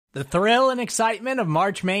The thrill and excitement of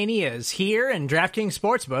March Mania is here, and DraftKings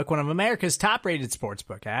Sportsbook, one of America's top-rated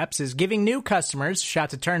sportsbook apps, is giving new customers a shot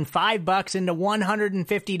to turn $5 into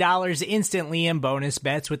 $150 instantly in bonus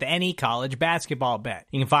bets with any college basketball bet.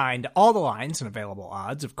 You can find all the lines and available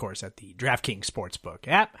odds, of course, at the DraftKings Sportsbook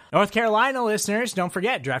app. North Carolina listeners, don't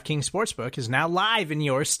forget, DraftKings Sportsbook is now live in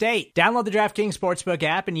your state. Download the DraftKings Sportsbook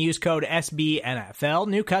app and use code SBNFL.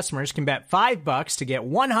 New customers can bet $5 to get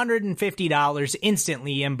 $150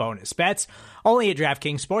 instantly in bonus bets, only at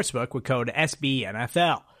DraftKings Sportsbook with code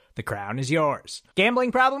SBNFL. The crown is yours.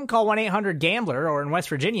 Gambling problem? Call 1-800-GAMBLER, or in West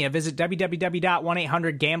Virginia, visit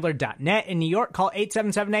www.1800gambler.net. In New York, call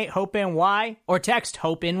 8778-HOPE-NY or text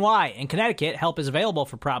HOPE-NY. In Connecticut, help is available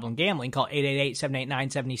for problem gambling. Call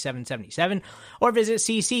 888-789-7777 or visit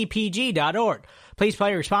ccpg.org. Please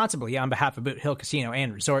play responsibly on behalf of Boot Hill Casino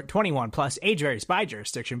and Resort. 21 plus, age varies by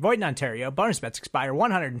jurisdiction. Void in Ontario. Bonus bets expire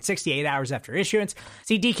 168 hours after issuance.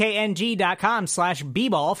 See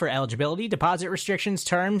dkng.com/bball for eligibility, deposit restrictions,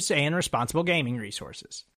 terms, and responsible gaming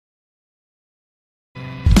resources.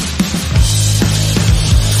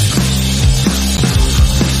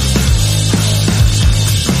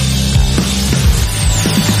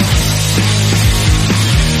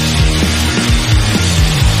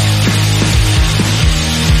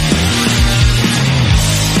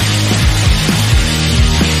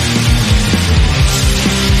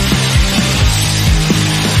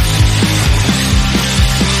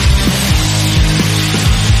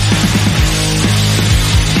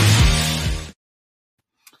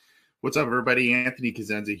 What's up, everybody? Anthony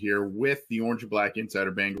Cosenza here with the Orange and Black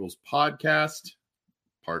Insider Bengals podcast,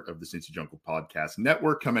 part of the Cincy Jungle Podcast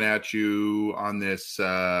Network, coming at you on this,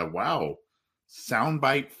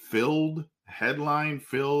 soundbite-filled,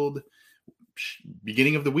 headline-filled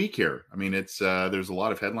beginning of the week here. I mean, it's there's a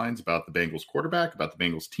lot of headlines about the Bengals quarterback, about the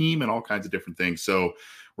Bengals team, and all kinds of different things. So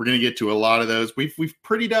we're going to get to a lot of those. We've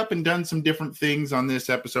prettied up and done some different things on this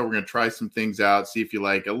episode. We're going to try some things out, see if you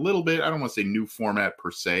like a little bit. I don't want to say new format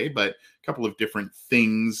per se, but a couple of different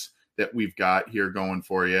things that we've got here going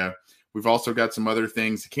for you. We've also got some other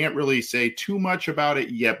things. Can't really say too much about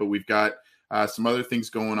it yet, but we've got some other things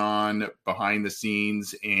going on behind the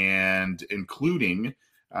scenes, and including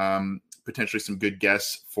potentially some good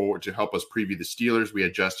guests to help us preview the Steelers. We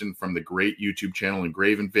had Justin from the great YouTube channel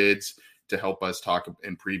Engraven Vids to help us talk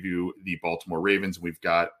and preview the Baltimore Ravens. We've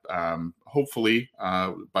got, hopefully,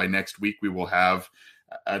 by next week, we will have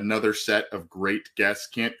another set of great guests.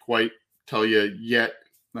 Can't quite tell you yet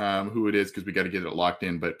who it is because we got to get it locked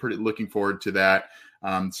in, but pretty looking forward to that.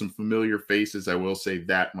 Some familiar faces, I will say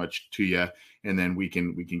that much to you, and then we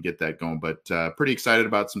can get that going. But pretty excited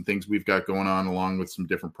about some things we've got going on, along with some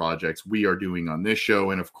different projects we are doing on this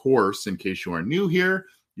show. And of course, in case you are new here,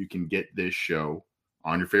 you can get this show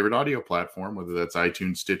on your favorite audio platform, whether that's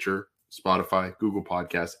iTunes, Stitcher, Spotify, Google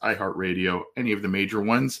Podcasts, iHeartRadio, any of the major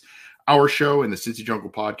ones. Our show and the Cincy Jungle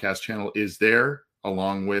Podcast channel is there,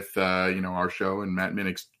 along with our show, and Matt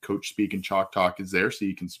Minnick's Coach Speak and Chalk Talk is there, so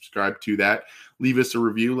you can subscribe to that. Leave us a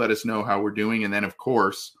review, let us know how we're doing, and then of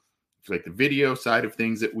course, if you like the video side of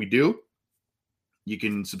things that we do, you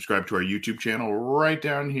can subscribe to our YouTube channel right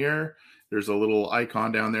down here. There's a little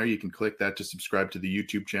icon down there. You can click that to subscribe to the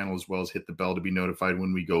YouTube channel, as well as hit the bell to be notified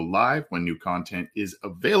when we go live, when new content is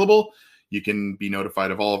available. You can be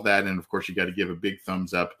notified of all of that. And of course, you got to give a big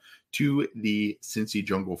thumbs up to the Cincy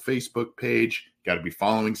Jungle Facebook page. Got to be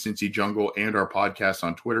following Cincy Jungle and our podcast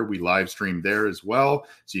on Twitter. We live stream there as well,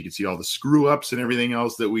 so you can see all the screw ups and everything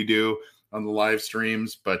else that we do on the live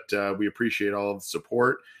streams. But we appreciate all of the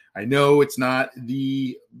support. I know it's not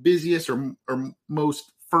the busiest or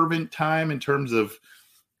most fervent time in terms of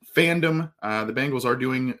fandom. The Bengals are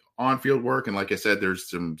doing on-field work, and like I said, there's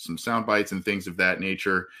some sound bites and things of that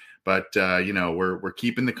nature. But we're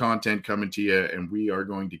keeping the content coming to you, and we are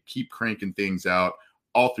going to keep cranking things out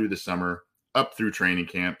all through the summer, up through training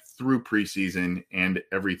camp, through preseason, and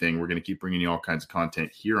everything. We're going to keep bringing you all kinds of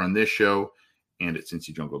content here on this show and at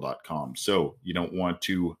cincyjungle.com. So you don't want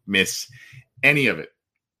to miss any of it.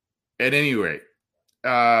 At any rate,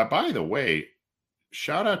 by the way,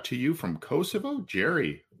 shout out to you from Kosovo,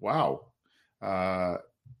 Jerry. Wow.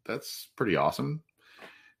 That's pretty awesome.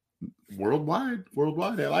 Worldwide.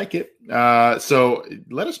 I like it. So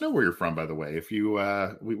let us know where you're from, by the way. If you,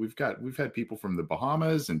 we've had people from the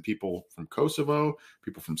Bahamas and people from Kosovo,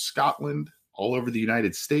 people from Scotland, all over the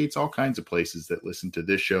United States, all kinds of places that listen to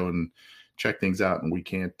this show and check things out. And we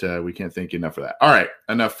can't thank you enough for that. All right.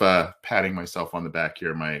 Enough, patting myself on the back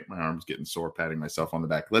here. My arm's getting sore patting myself on the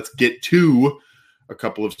back. Let's get to a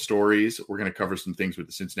couple of stories. We're going to cover some things with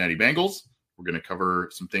the Cincinnati Bengals. We're going to cover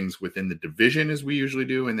some things within the division as we usually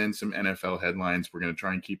do, and then some NFL headlines. We're going to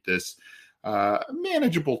try and keep this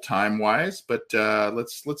manageable time-wise, but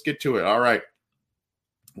let's get to it. All right.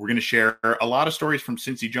 We're going to share a lot of stories from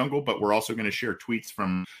Cincy Jungle, but we're also going to share tweets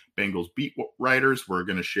from Bengals beat writers. We're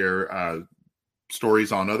going to share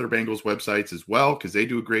stories on other Bengals websites as well, because they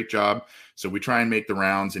do a great job. So we try and make the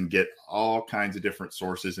rounds and get all kinds of different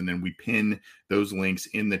sources, and then we pin those links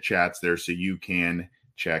in the chats there so you can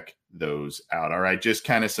check those out. All right, just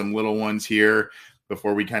kind of some little ones here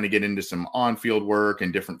before we kind of get into some on-field work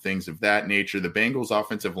and different things of that nature. The Bengals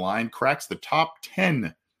offensive line cracks the top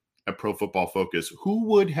 10 at Pro Football Focus. Who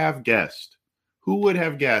would have guessed? Who would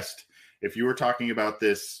have guessed if you were talking about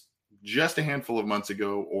this just a handful of months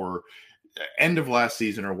ago or end of last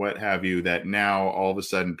season or what have you, that now all of a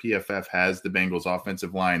sudden PFF has the Bengals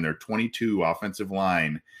offensive line, their 22 offensive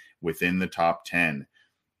line, within the top 10.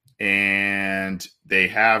 And they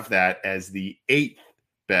have that as the 8th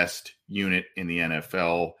best unit in the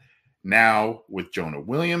NFL now, with Jonah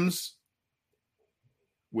Williams,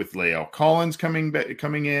 with Lael Collins coming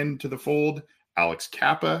in to the fold, Alex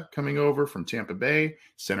Kappa coming over from Tampa Bay,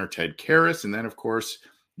 center Ted Karras, and then, of course,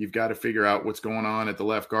 you've got to figure out what's going on at the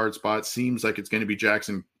left guard spot. Seems like it's going to be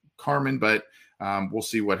Jackson Carman, but we'll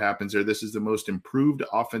see what happens there. This is the most improved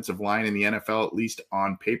offensive line in the NFL, at least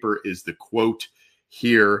on paper, is the quote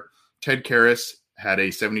here. Ted Karras had a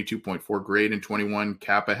 72.4 grade in 21.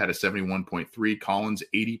 Kappa had a 71.3. Collins,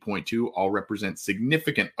 80.2. All represent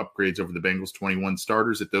significant upgrades over the Bengals' 21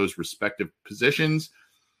 starters at those respective positions.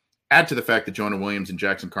 Add to the fact that Jonah Williams and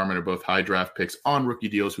Jackson Carman are both high draft picks on rookie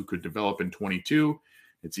deals who could develop in 22.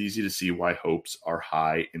 It's easy to see why hopes are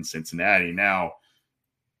high in Cincinnati. Now,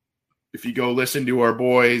 if you go listen to our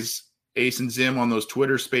boys Ace and Zim on those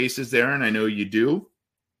Twitter spaces there, and I know you do,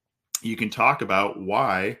 you can talk about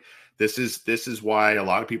why this is why a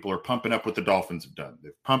lot of people are pumping up what the Dolphins have done.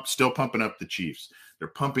 They're still pumping up the Chiefs. They're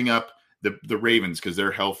pumping up the Ravens because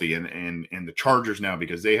they're healthy, and the Chargers now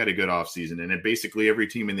because they had a good offseason, and basically every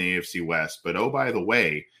team in the AFC West. But oh, by the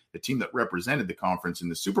way, the team that represented the conference in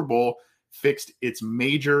the Super Bowl fixed its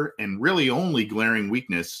major and really only glaring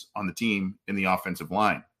weakness on the team in the offensive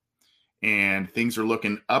line. And things are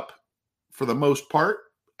looking up for the most part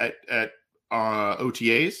at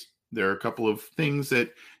OTAs. There are a couple of things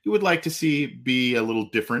that you would like to see be a little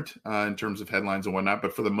different in terms of headlines and whatnot.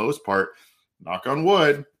 But for the most part, knock on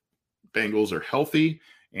wood, Bengals are healthy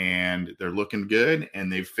and they're looking good, and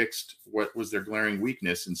they've fixed what was their glaring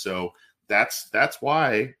weakness. And so that's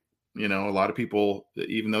why, a lot of people,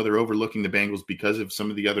 even though they're overlooking the Bengals because of some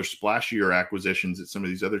of the other splashier acquisitions that some of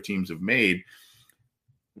these other teams have made,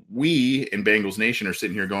 we in Bengals Nation are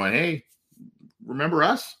sitting here going, hey, remember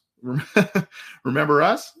us? Remember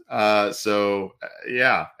us?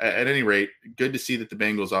 Yeah, at any rate, good to see that the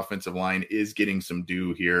Bengals offensive line is getting some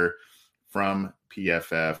due here from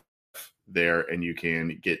PFF there, and you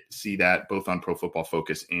can see that both on Pro Football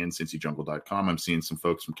Focus and CincyJungle.com. I'm seeing some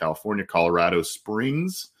folks from California, Colorado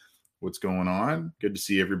Springs. What's going on? Good to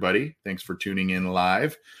see everybody. Thanks for tuning in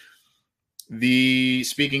live.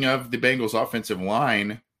 Speaking of the Bengals offensive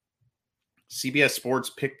line, CBS Sports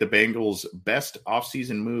picked the Bengals' best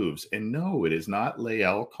offseason moves. And no, it is not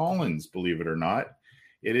Lael Collins, believe it or not.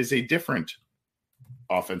 It is a different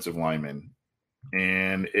offensive lineman.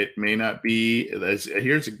 And it may not be,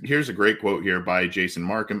 here's a great quote here by Jason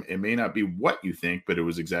Markham. It may not be what you think, but it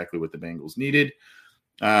was exactly what the Bengals needed.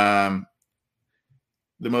 The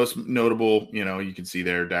most notable, you can see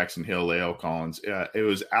there, Daxton Hill, Lael Collins. It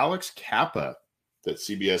was Alex Kappa that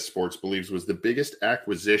CBS Sports believes was the biggest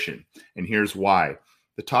acquisition. And here's why.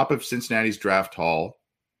 The top of Cincinnati's draft haul,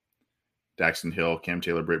 Daxton Hill, Cam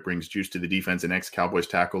Taylor-Britt brings juice to the defense, and ex-Cowboys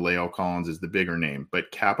tackle Lael Collins is the bigger name.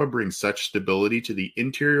 But Kappa brings such stability to the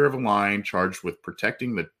interior of a line charged with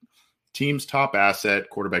protecting the team's top asset,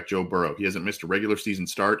 quarterback Joe Burrow. He hasn't missed a regular season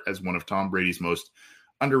start as one of Tom Brady's most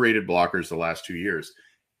underrated blockers the last 2 years.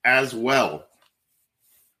 As well,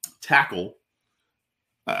 tackle,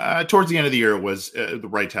 towards the end of the year, it was the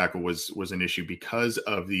right tackle was an issue because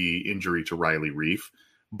of the injury to Riley Reif.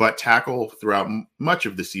 But tackle throughout much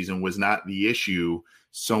of the season was not the issue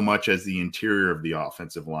so much as the interior of the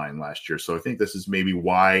offensive line last year. So I think this is maybe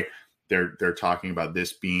why they're talking about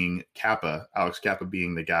this being Kappa, Alex Kappa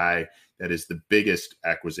being the guy that is the biggest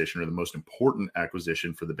acquisition or the most important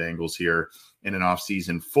acquisition for the Bengals here in an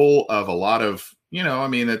offseason full of a lot of,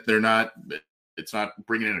 that they're not – it's not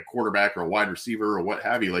bringing in a quarterback or a wide receiver or what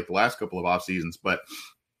have you like the last couple of off seasons, but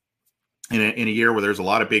in a year where there's a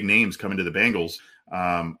lot of big names coming to the Bengals,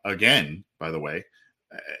 again, by the way,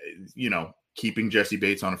 keeping Jesse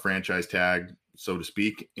Bates on a franchise tag, so to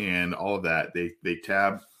speak, and all of that, they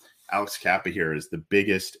tab Alex Kappa here is the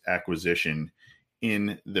biggest acquisition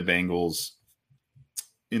in the Bengals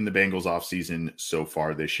offseason so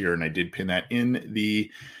far this year. And I did pin that in the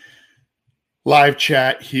live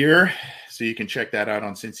chat here, so you can check that out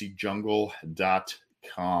on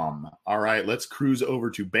cincyjungle.com. All right, let's cruise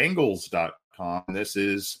over to Bengals.com. This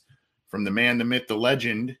is from the man, the myth, the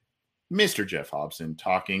legend, Mr. Jeff Hobson,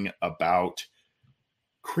 talking about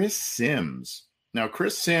Chris Sims. Now,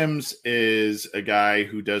 Chris Sims is a guy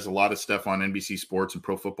who does a lot of stuff on NBC Sports and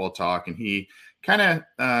Pro Football Talk, and he kind of,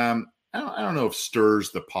 I don't know if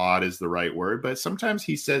stirs the pot is the right word, but sometimes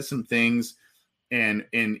he says some things, and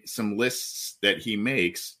in some lists that he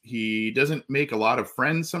makes, he doesn't make a lot of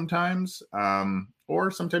friends sometimes,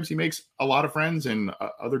 or sometimes he makes a lot of friends, and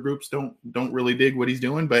other groups don't really dig what he's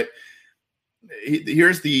doing. But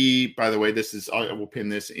here's by the way, I will pin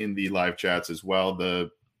this in the live chats as well.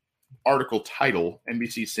 The article title: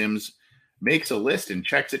 NBC Sims makes a list and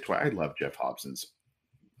checks it twice. I love Jeff Hobson's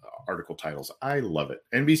article titles. I love it.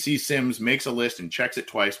 NBC Sims makes a list and checks it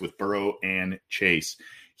twice with Burrow and Chase.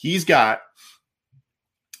 He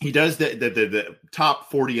does the top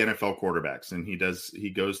 40 NFL quarterbacks, and he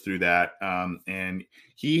goes through that. And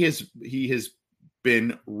he has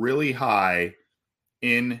been really high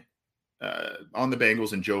on the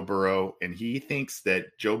Bengals and Joe Burrow, and he thinks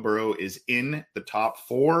that Joe Burrow is in the top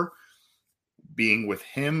 4, being with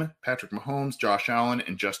him, Patrick Mahomes, Josh Allen,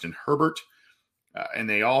 and Justin Herbert. And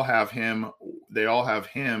they all have him.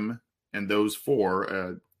 And those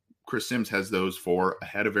 4. Chris Sims has those 4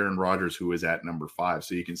 ahead of Aaron Rodgers, who is at number 5.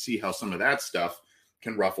 So you can see how some of that stuff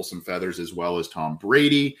can ruffle some feathers, as well as Tom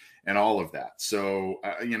Brady and all of that. So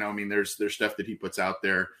there's stuff that he puts out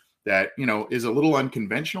there that is a little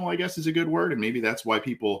unconventional, I guess is a good word, and maybe that's why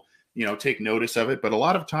people take notice of it. But a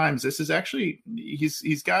lot of times, this is actually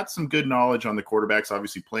he's got some good knowledge on the quarterbacks,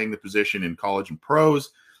 obviously playing the position in college and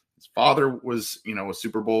pros. His father was, a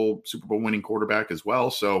Super Bowl winning quarterback as well.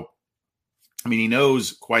 So, he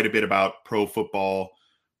knows quite a bit about pro football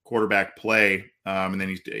quarterback play. And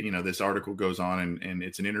then this article goes on, and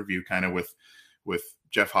it's an interview kind of with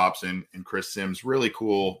Jeff Hobson and Chris Sims. Really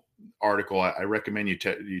cool article. I recommend you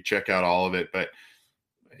check out all of it. But,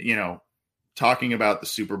 talking about the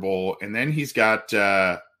Super Bowl, and then he's got,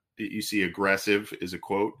 you see aggressive is a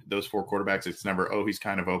quote. Those 4 quarterbacks, it's never, he's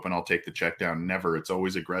kind of open, I'll take the check down. Never. It's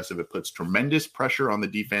always aggressive. It puts tremendous pressure on the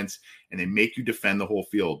defense, and they make you defend the whole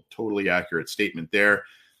field. Totally accurate statement there.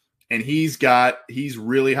 And he's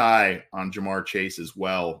really high on Jamar Chase as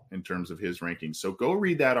well in terms of his rankings. So go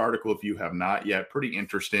read that article if you have not yet. Pretty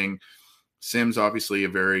interesting. Sims, obviously a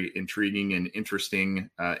very intriguing and interesting,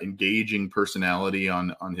 engaging personality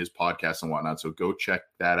on his podcast and whatnot. So go check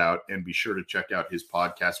that out, and be sure to check out his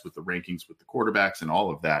podcast with the rankings with the quarterbacks and all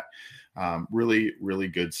of that. Really, really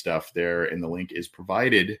good stuff there. And the link is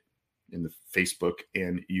provided in the Facebook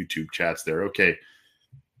and YouTube chats there. Okay.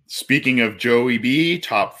 Speaking of Joey B,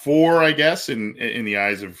 top 4, I guess, in the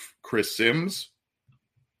eyes of Chris Sims.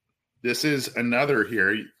 This is another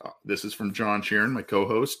here. This is from John Sheeran, my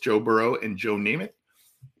co-host, Joe Burrow and Joe Namath.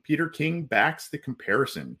 Peter King backs the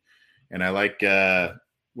comparison. And I like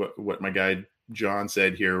what my guy John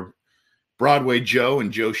said here. Broadway Joe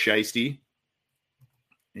and Joe Shiesty.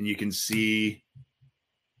 And you can see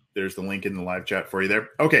there's the link in the live chat for you there.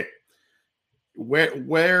 Okay.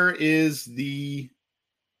 Where is the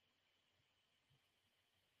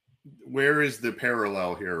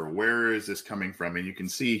parallel here? Where is this coming from? And you can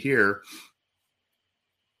see here,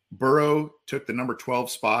 Burrow took the number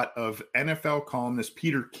 12 spot of NFL columnist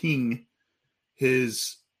Peter King,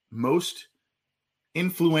 his most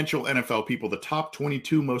influential NFL people, the top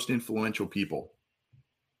 22 most influential people.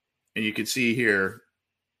 And you can see here,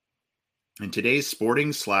 in today's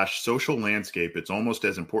sporting/social landscape, it's almost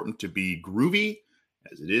as important to be groovy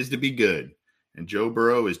as it is to be good. And Joe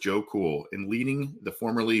Burrow is Joe Cool in leading the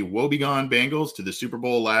formerly woebegone Bengals to the Super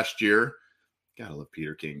Bowl last year. Gotta love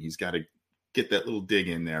Peter King. He's got to get that little dig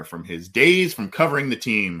in there from his days from covering the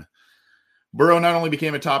team. Burrow not only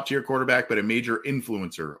became a top-tier quarterback, but a major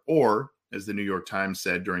influencer. Or, as the New York Times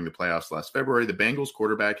said during the playoffs last February, the Bengals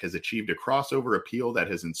quarterback has achieved a crossover appeal that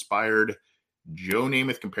has inspired Joe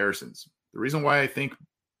Namath comparisons. The reason why I think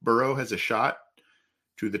Burrow has a shot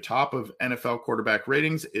to the top of NFL quarterback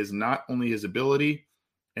ratings is not only his ability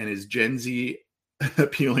and his Gen Z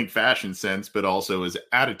appealing fashion sense, but also his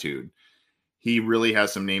attitude. He really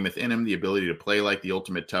has some Namath in him, the ability to play like the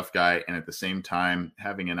ultimate tough guy, and at the same time,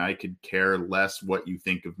 having an I could care less what you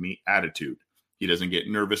think of me attitude. He doesn't get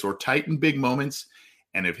nervous or tight in big moments.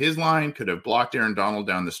 And if his line could have blocked Aaron Donald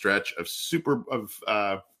down the stretch of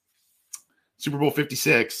Super Bowl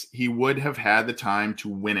 56, he would have had the time to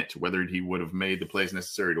win it. Whether he would have made the plays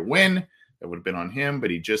necessary to win, that would have been on him,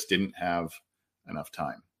 but he just didn't have enough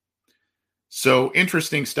time. So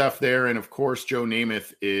interesting stuff there. And of course, Joe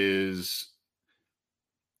Namath's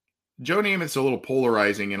a little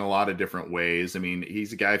polarizing in a lot of different ways. I mean,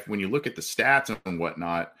 he's a guy, when you look at the stats and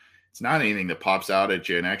whatnot, it's not anything that pops out at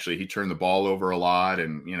you. And actually, he turned the ball over a lot.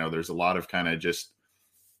 And, there's a lot of kind of just,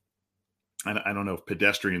 I don't know if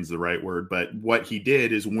pedestrian's the right word, but what he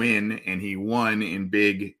did is win, and he won in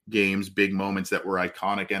big games, big moments that were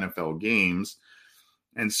iconic NFL games.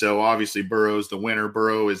 And so obviously Burrow's the winner.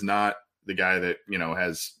 Burrow is not the guy that,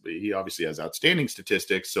 he obviously has outstanding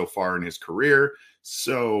statistics so far in his career.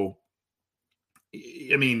 So,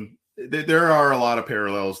 I mean, there are a lot of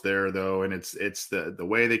parallels there, though, and it's the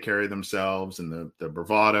way they carry themselves and the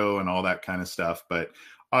bravado and all that kind of stuff. But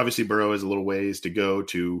obviously Burrow has a little ways to go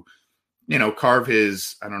to, carve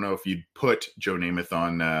his, I don't know if you'd put Joe Namath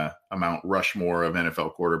on a Mount Rushmore of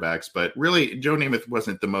NFL quarterbacks, but really Joe Namath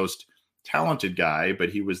wasn't the most talented guy, but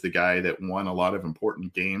he was the guy that won a lot of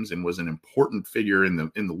important games and was an important figure in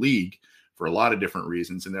the league for a lot of different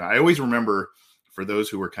reasons. And I always remember, for those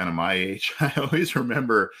who were kind of my age, I always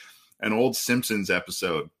remember an old Simpsons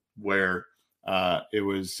episode where it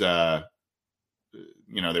was, they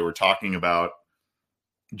were talking about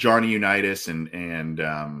Johnny Unitas and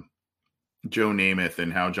Joe Namath,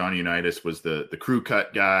 and how Johnny Unitas was the crew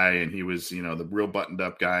cut guy, and he was, the real buttoned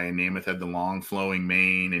up guy, and Namath had the long flowing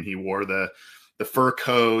mane, and he wore the fur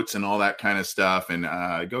coats and all that kind of stuff. And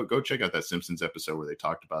go check out that Simpsons episode where they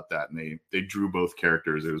talked about that, and they drew both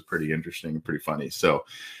characters. It was pretty interesting and pretty funny. So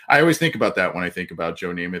I always think about that when I think about Joe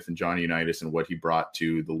Namath and Johnny Unitas and what he brought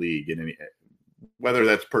to the league. And whether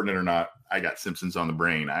that's pertinent or not, I got Simpsons on the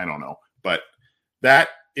brain. I don't know, but that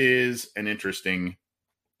is an interesting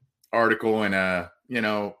article. And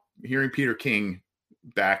hearing Peter King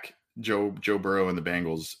back Joe Burrow and the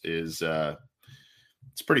Bengals is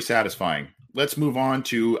it's pretty satisfying. Let's move on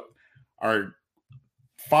to our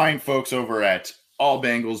fine folks over at All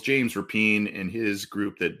Bengals, James Rapien and his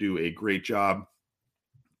group that do a great job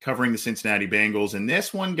covering the Cincinnati Bengals. And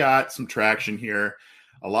this one got some traction here.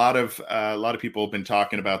 A lot of people have been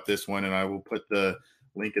talking about this one, and I will put the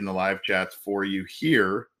link in the live chats for you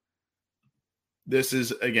here. This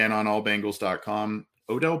is, again, on allbengals.com.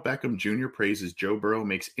 Odell Beckham Jr. praises Joe Burrow,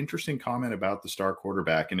 makes interesting comment about the star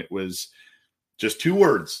quarterback. And it was just 2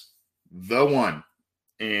 words, the one.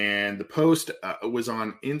 And the post was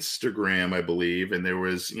on Instagram, I believe. And there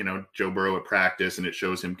was, Joe Burrow at practice, and it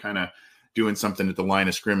shows him kind of doing something at the line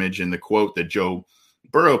of scrimmage. And the quote that Joe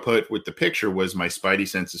Burrow put with the picture was, "My spidey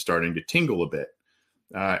sense is starting to tingle a bit."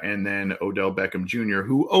 And then Odell Beckham Jr.,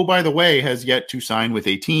 who, oh, by the way, has yet to sign with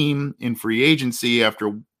a team in free agency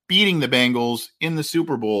after beating the Bengals in the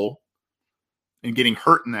Super Bowl and getting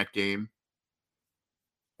hurt in that game.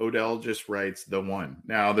 Odell just writes the one.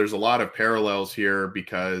 Now, there's a lot of parallels here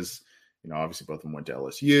because, obviously both of them went to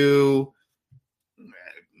LSU.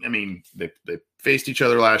 I mean, they faced each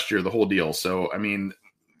other last year, the whole deal. So, I mean,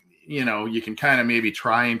 you can kind of maybe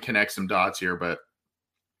try and connect some dots here, but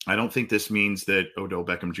I don't think this means that Odell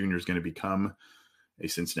Beckham Jr. is going to become a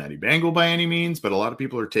Cincinnati Bengal by any means, but a lot of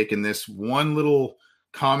people are taking this one little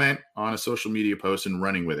comment on a social media post and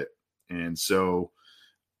running with it. And so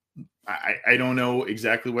I don't know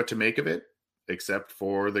exactly what to make of it, except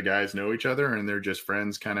for the guys know each other and they're just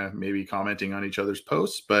friends kind of maybe commenting on each other's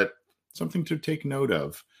posts, but something to take note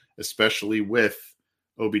of, especially with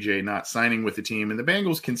OBJ not signing with the team and the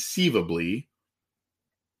Bengals conceivably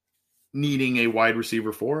needing a wide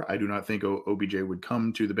receiver 4. I do not think OBJ would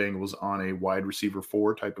come to the Bengals on a wide receiver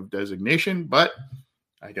 4 type of designation, but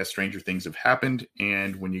I guess stranger things have happened.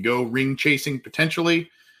 And when you go ring chasing, potentially,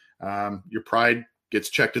 your pride gets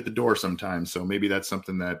checked at the door sometimes. So maybe that's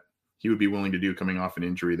something that he would be willing to do coming off an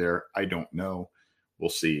injury there. I don't know. We'll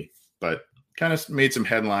see. But kind of made some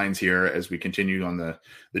headlines here as we continue on the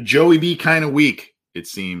Joey B kind of week, it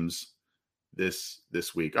seems, this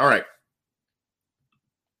week. All right.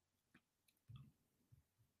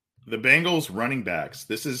 The Bengals running backs.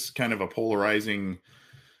 This is kind of a polarizing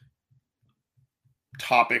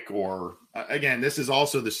topic, or again, this is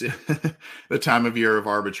also the time of year of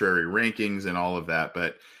arbitrary rankings and all of that.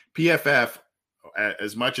 But PFF,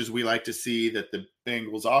 as much as we like to see that the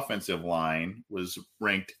Bengals offensive line was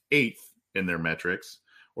ranked 8th in their metrics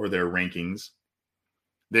or their rankings,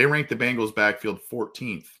 they ranked the Bengals backfield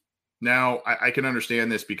 14th. Now, I can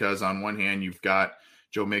understand this because on one hand, you've got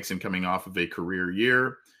Joe Mixon coming off of a career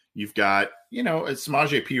year. You've got,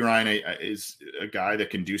 Samaje Perine is a guy that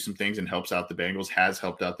can do some things and helps out the Bengals, has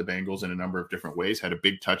helped out the Bengals in a number of different ways, had a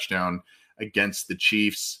big touchdown against the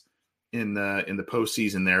Chiefs in the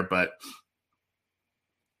postseason there. But,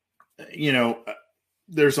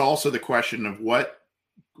 there's also the question of what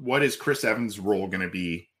is Chris Evans' role going to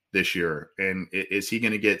be this year? And is he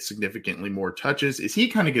going to get significantly more touches? Is he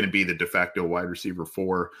kind of going to be the de facto wide receiver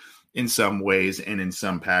 4 in some ways and in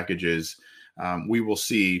some packages? We will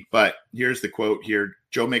see. But here's the quote here.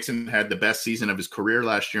 Joe Mixon had the best season of his career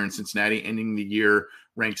last year in Cincinnati, ending the year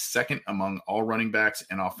ranked second among all running backs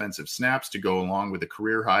and offensive snaps to go along with a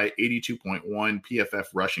career-high 82.1 PFF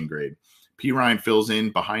rushing grade. P. Ryan fills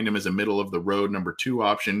in behind him as a middle-of-the-road number 2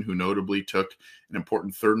 option who notably took an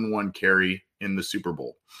important 3rd and 1 carry in the Super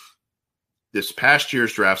Bowl. This past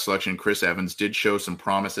year's draft selection, Chris Evans did show some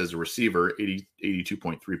promise as a receiver,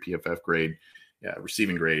 82.3 PFF grade,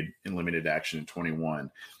 receiving grade in limited action in 21.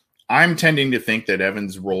 I'm tending to think that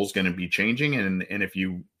Evans' role is going to be changing. And if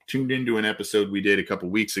you tuned into an episode we did a couple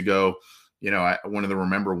weeks ago, one of the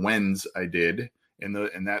Remember Whens I did in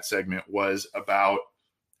that segment was about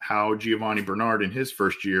how Giovanni Bernard in his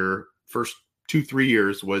first 2-3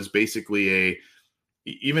 years was basically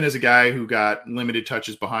even as a guy who got limited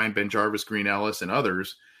touches behind Ben Jarvis, Green Ellis, and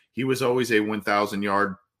others, he was always a 1,000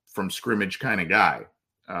 yard from scrimmage kind of guy.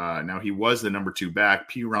 Now he was the number 2 back.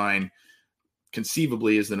 P. Ryan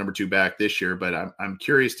conceivably is the number 2 back this year, but I'm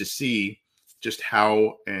curious to see just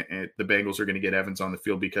how the Bengals are going to get Evans on the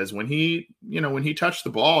field, because when he touched the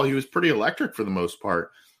ball, he was pretty electric for the most part.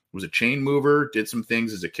 Was a chain mover, did some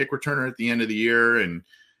things as a kick returner at the end of the year, and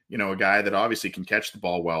a guy that obviously can catch the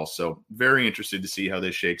ball well. So very interested to see how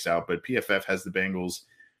this shakes out. But PFF has the Bengals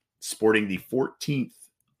sporting the 14th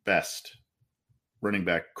best running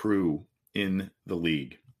back crew in the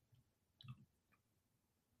league.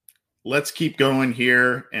 Let's keep going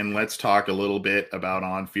here, and let's talk a little bit about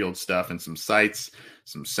on-field stuff and some sights,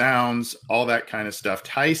 some sounds, all that kind of stuff.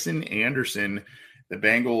 Tyson Anderson, the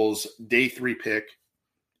Bengals' day 3 pick,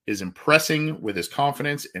 is impressing with his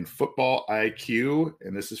confidence and football IQ.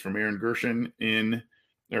 And this is from Aaron Gershon on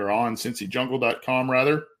CincyJungle.com,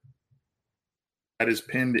 rather. That is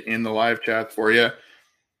pinned in the live chat for you.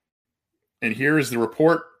 And here is the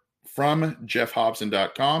report from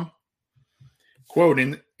JeffHobson.com. Quote,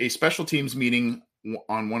 in a special teams meeting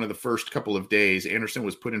on one of the first couple of days, Anderson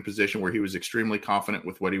was put in position where he was extremely confident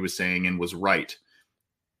with what he was saying and was right.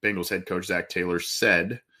 Bengals head coach Zach Taylor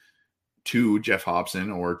said to Jeff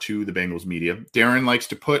Hobson, or to the Bengals media, Darren likes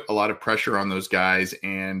to put a lot of pressure on those guys.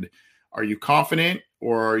 And are you confident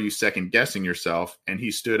or are you second guessing yourself? And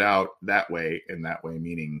he stood out that way, and that way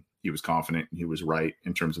meaning he was confident and he was right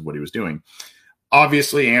in terms of what he was doing.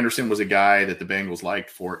 Obviously, Anderson was a guy that the Bengals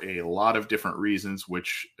liked for a lot of different reasons,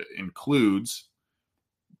 which includes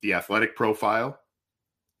the athletic profile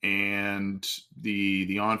and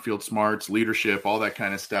the on-field smarts, leadership, all that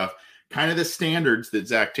kind of stuff. Kind of the standards that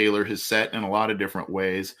Zach Taylor has set in a lot of different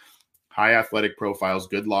ways. High athletic profiles,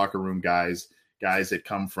 good locker room guys that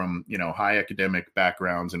come from, high academic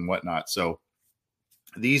backgrounds and whatnot. So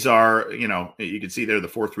these are, you can see there the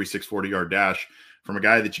 4.36 40-yard dash from a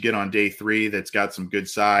guy that you get on day 3 that's got some good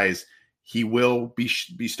size. He will be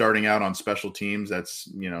starting out on special teams. That's,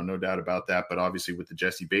 no doubt about that. But obviously with the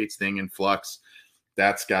Jesse Bates thing in flux,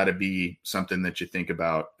 that's got to be something that you think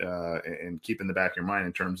about and keep in the back of your mind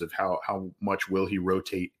in terms of how much will he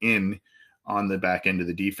rotate in on the back end of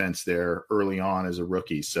the defense there early on as a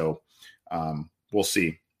rookie. So we'll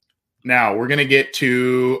see. Now we're going to get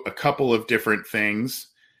to a couple of different things.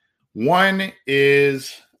 One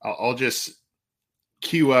is I'll just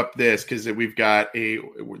cue up this because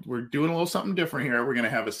we're doing a little something different here. We're going to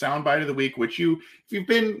have a soundbite of the week, which if you've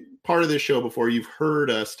been part of this show before, you've heard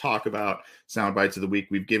us talk about sound bites of the week.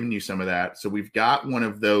 We've given you some of that. So we've got one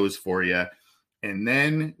of those for you. And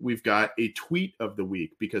then we've got a tweet of the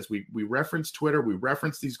week, because we reference Twitter. We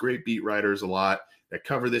reference these great beat writers a lot that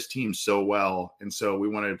cover this team so well. And so we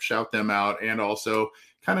want to shout them out and also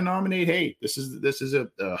kind of nominate, hey, this is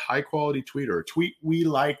a high quality tweet, or a tweet we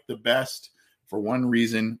like the best for one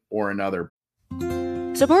reason or another.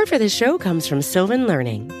 Support for this show comes from Sylvan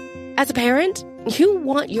Learning. As a parent, you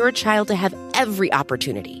want your child to have every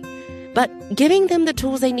opportunity, but giving them the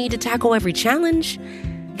tools they need to tackle every challenge,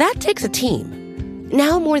 that takes a team.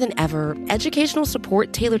 Now more than ever, educational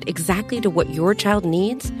support tailored exactly to what your child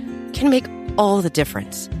needs can make all the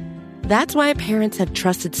difference. That's why parents have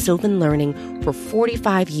trusted Sylvan Learning for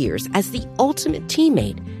 45 years as the ultimate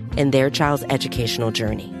teammate in their child's educational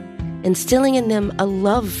journey, instilling in them a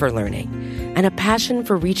love for learning and a passion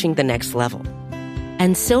for reaching the next level.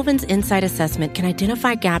 And Sylvan's Insight Assessment can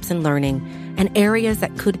identify gaps in learning and areas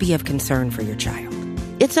that could be of concern for your child.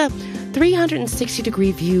 It's a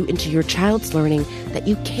 360-degree view into your child's learning that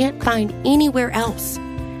you can't find anywhere else.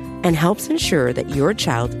 and helps ensure that your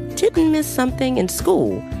child didn't miss something in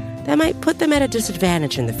school that might put them at a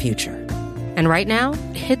disadvantage in the future. And right now,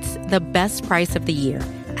 it's the best price of the year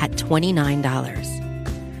at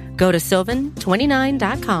 $29. Go to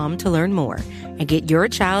sylvan29.com to learn more and get your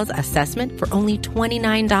child's assessment for only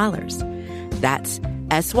 $29. That's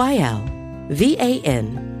SYLVAN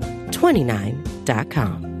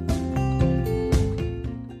 29.com.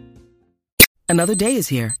 Another day is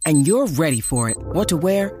here, and you're ready for it. What to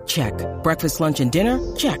wear? Check. Breakfast, lunch, and dinner?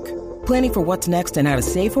 Check. Planning for what's next and how to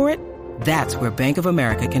save for it? That's where Bank of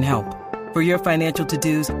America can help. For your financial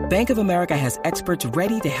to-dos, Bank of America has experts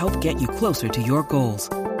ready to help get you closer to your goals.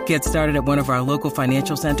 Get started at one of our local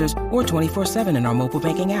financial centers or 24/7 in our mobile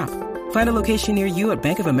banking app. Find a location near you at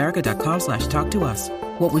bankofamerica.com/talktous.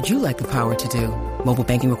 What would you like the power to do? Mobile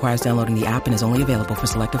banking requires downloading the app and is only available for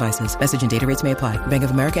select devices. Message and data rates may apply. Bank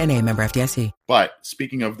of America N.A., member FDIC. But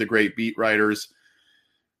speaking of the great beat writers,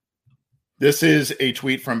 this is a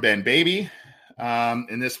tweet from Ben Baby.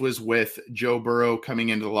 And this was with Joe Burrow coming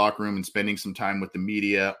into the locker room and spending some time with the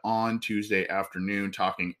media on Tuesday afternoon,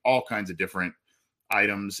 talking all kinds of different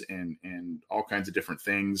items and all kinds of different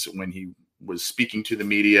things when he was speaking to the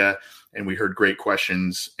media. And we heard great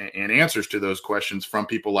questions and answers to those questions from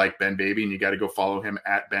people like Ben Baby. And you got to go follow him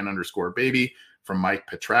at Ben_Baby, from Mike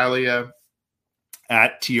Petraglia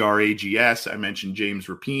at TRAGS. I mentioned James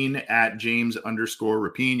Rapien at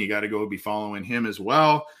James_Rapien. You got to go be following him as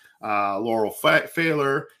well. Laurel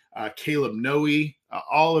Failer, Caleb Noe,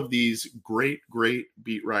 all of these great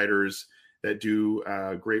beat writers that do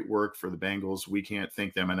great work for the Bengals. We can't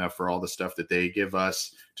thank them enough for all the stuff that they give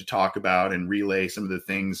us to talk about and relay some of the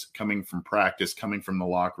things coming from practice, coming from the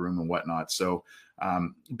locker room and whatnot. So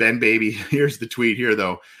Ben Baby, here's the tweet here,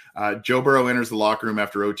 though. Joe Burrow enters the locker room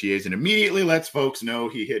after OTAs and immediately lets folks know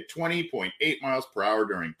he hit 20.8 miles per hour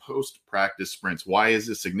during post-practice sprints. Why is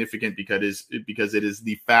this significant? Because it is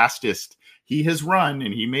the fastest he has run,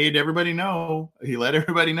 and he let everybody know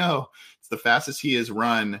it's the fastest he has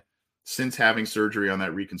run since having surgery on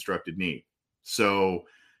that reconstructed knee. So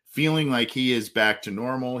feeling like he is back to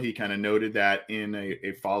normal. He kind of noted that in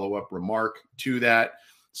a follow-up remark to that.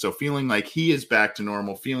 So feeling like he is back to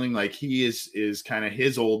normal, feeling like he is kind of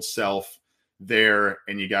his old self there,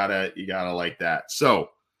 and you gotta like that. So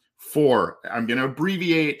I'm going to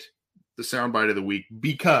abbreviate the soundbite of the week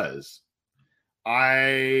because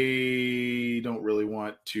I don't really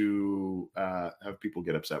want to have people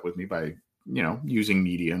get upset with me by using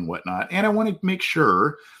media and whatnot. And I want to make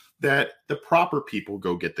sure that the proper people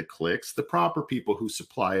go get the clicks. The proper people who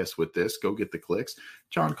supply us with this go get the clicks.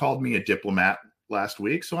 John called me a diplomat last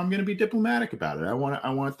week, so I'm going to be diplomatic about it. I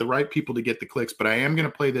want the right people to get the clicks, but I am going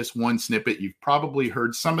to play this one snippet. You've probably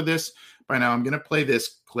heard some of this by now. I'm going to play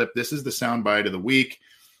this clip. This is the soundbite of the week.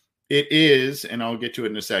 It is, and I'll get to it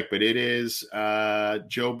in a sec, but it is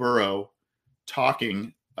Joe Burrow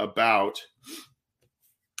talking about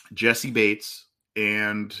Jesse Bates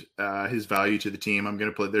and his value to the team. I'm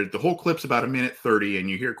going to play the whole clip's about 1:30, and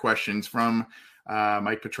you hear questions from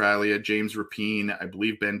Mike Petraglia, James Rapien, I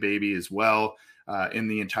believe Ben Baby as well in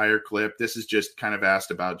the entire clip. This is just kind of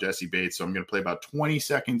asked about Jesse Bates, so I'm going to play about 20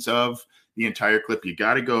 seconds of the entire clip. You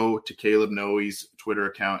got to go to Caleb Noe's Twitter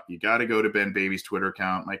account. You got to go to Ben Baby's Twitter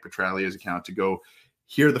account, Mike Petraglia's account, to go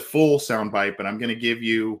hear the full soundbite, but I'm going to give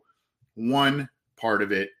you one part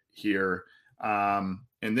of it here.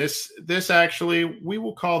 And this actually, we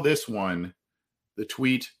will call this one the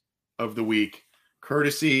tweet of the week,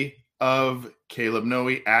 courtesy of Caleb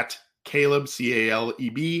Noe at Caleb,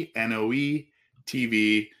 CALEB NOE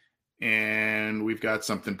TV. And we've got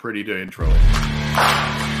something pretty to intro it.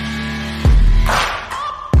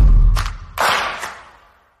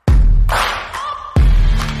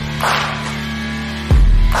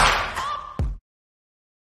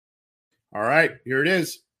 All right, here it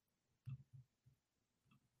is.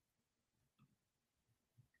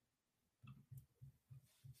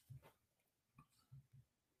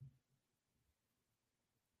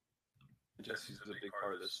 Jesse's a big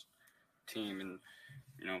part of this team, and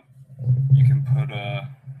you can put a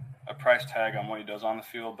price tag on what he does on the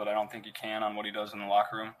field, but I don't think you can on what he does in the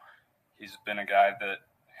locker room. He's been a guy that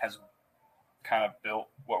has kind of built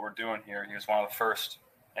what we're doing here. He was one of the first,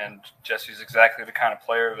 and Jesse's exactly the kind of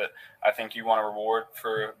player that I think you want to reward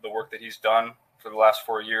for the work that he's done for the last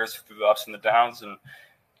 4 years through the ups and the downs. And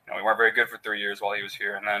we weren't very good for 3 years while he was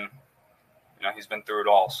here, and then he's been through it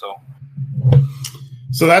all. So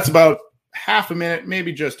that's about half a minute,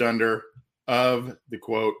 maybe just under, of the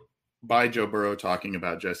quote by Joe Burrow talking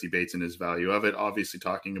about Jesse Bates and his value of it, obviously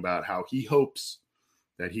talking about how he hopes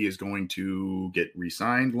that he is going to get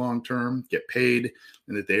re-signed long-term, get paid,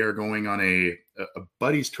 and that they are going on a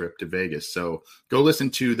buddies trip to Vegas. So go listen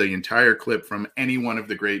to the entire clip from any one of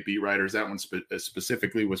the great beat writers. That one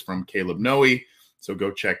specifically was from Caleb Noe. So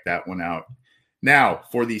go check that one out. Now,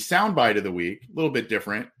 for the soundbite of the week, a little bit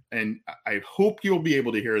different, and I hope you'll be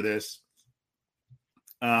able to hear this.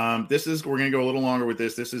 We're going to go a little longer with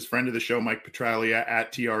this. This is friend of the show, Mike Petralia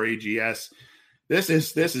at TRAGS. This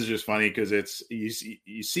is just funny because it's you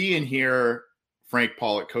see and hear Frank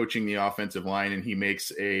Pollock coaching the offensive line, and he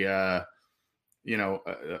makes a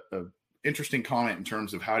interesting comment in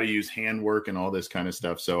terms of how to use handwork and all this kind of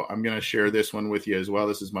stuff. So I'm going to share this one with you as well.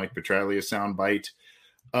 This is Mike Petralia soundbite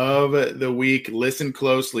of the week. Listen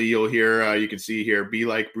closely. You'll hear, you can see here, be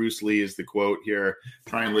like Bruce Lee is the quote here.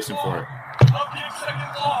 Try and listen for it. Love being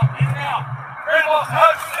second long, in and out. Very well,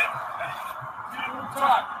 touch it. See it one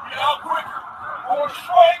time. Get out quicker. Or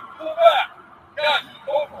strike, pull back. Guys,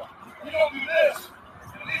 over. You don't do this.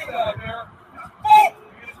 You leave it out there. Boom!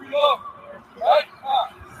 You get 3 love. Right?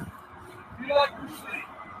 Be like Bruce Lee.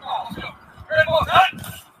 Let's go. Very well, touch. Here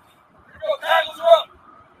we go. Tackles are up.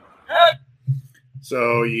 Head.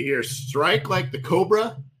 So you hear strike like the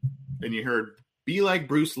Cobra, and you heard be like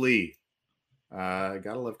Bruce Lee.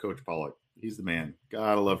 Gotta love Coach Pollock. He's the man.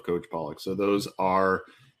 Gotta love Coach Pollock. So those are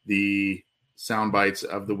the sound bites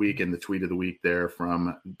of the week and the tweet of the week there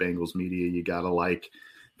from Bengals Media. You gotta like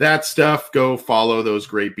that stuff. Go follow those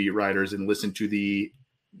great beat writers and listen to the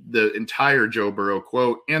entire Joe Burrow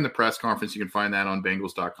quote and the press conference. You can find that on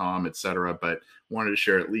Bengals.com, etc. But wanted to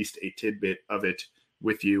share at least a tidbit of it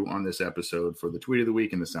with you on this episode for the tweet of the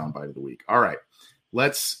week and the soundbite of the week. All right,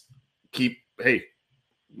 let's keep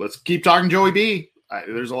talking Joey B.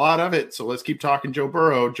 There's a lot of it, so let's keep talking Joe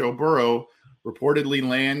Burrow. Joe Burrow reportedly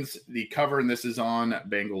lands the cover, and this is on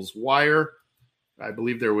Bengals Wire. I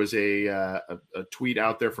believe there was a tweet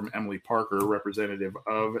out there from Emily Parker, representative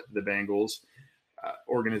of the Bengals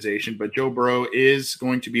organization, but Joe Burrow is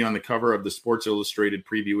going to be on the cover of the Sports Illustrated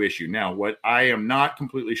preview issue. Now, what I am not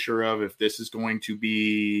completely sure of, if this is going to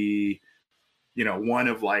be, one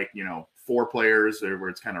of 4 players where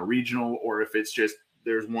it's kind of regional, or if it's just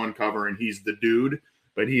there's one cover and he's the dude,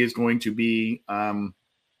 but he is going to be on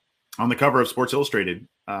the cover of Sports Illustrated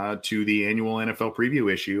to the annual NFL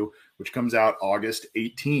preview issue, which comes out August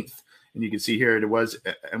 18th. And you can see here, it was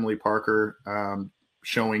Emily Parker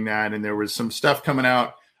showing that. And there was some stuff coming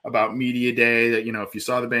out about Media Day that, if you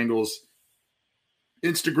saw the Bengals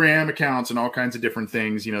Instagram accounts and all kinds of different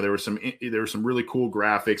things, there were some really cool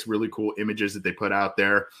graphics, really cool images that they put out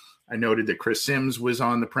there. I noted that Chris Sims was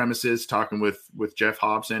on the premises talking with Jeff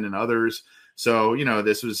Hobson and others. So,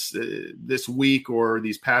 this was this week or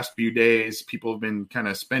these past few days, people have been kind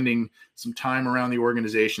of spending some time around the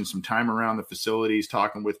organization, some time around the facilities,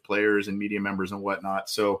 talking with players and media members and whatnot.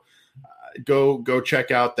 So go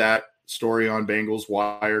check out that story on Bengals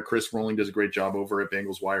Wire. Chris Rowling does a great job over at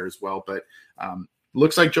Bengals Wire as well. But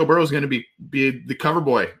looks like Joe Burrow is going to be the cover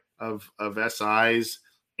boy of SI's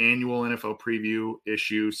annual NFL preview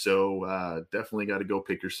issue. So definitely got to go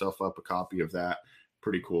pick yourself up a copy of that.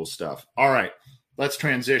 Pretty cool stuff. All right, let's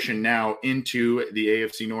transition now into the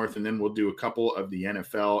AFC North, and then we'll do a couple of the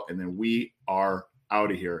NFL, and then we are out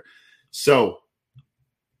of here. So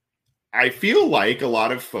I feel like a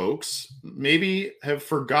lot of folks maybe have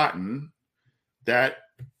forgotten that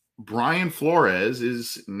Brian Flores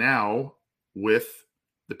is now with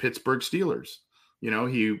the Pittsburgh Steelers.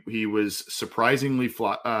 He was surprisingly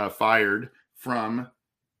fired from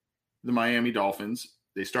the Miami Dolphins.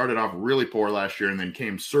 They started off really poor last year and then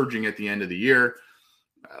came surging at the end of the year.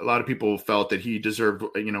 A lot of people felt that he deserved,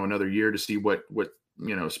 another year to see what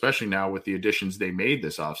especially now with the additions they made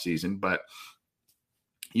this offseason. But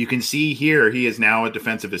you can see here, he is now a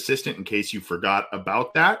defensive assistant, in case you forgot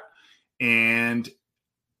about that. And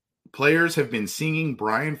players have been singing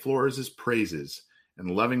Brian Flores' praises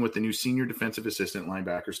and loving what the new senior defensive assistant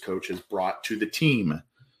linebackers coach has brought to the team.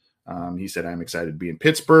 He said, "I'm excited to be in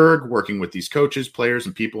Pittsburgh, working with these coaches, players,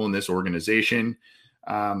 and people in this organization."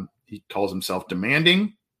 He calls himself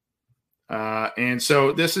demanding. And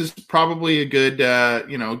so this is probably a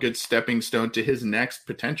good stepping stone to his next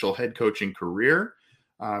potential head coaching career.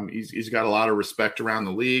 He's got a lot of respect around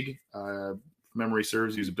the league. If memory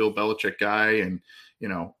serves, he was a Bill Belichick guy, and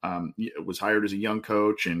was hired as a young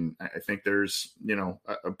coach. And I think there's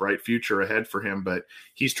a bright future ahead for him. But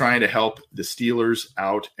he's trying to help the Steelers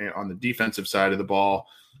out on the defensive side of the ball.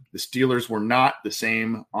 The Steelers were not the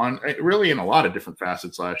same in a lot of different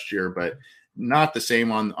facets last year, but not the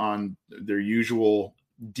same on their usual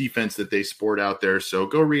defense that they sport out there. So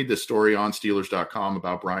go read the story on Steelers.com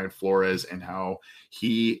about Brian Flores and how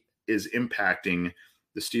he is impacting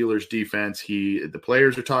the Steelers defense. The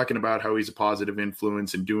players are talking about how he's a positive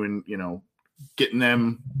influence and doing, getting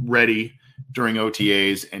them ready during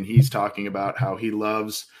OTAs. And he's talking about how he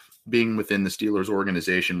loves being within the Steelers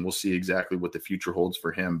organization. We'll see exactly what the future holds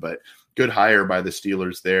for him, but good hire by the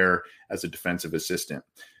Steelers there as a defensive assistant.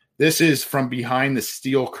 This is from behind the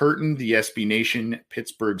steel curtain, the SB Nation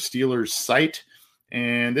Pittsburgh Steelers site.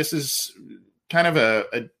 And this is kind of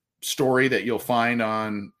a story that you'll find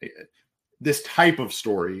on this type of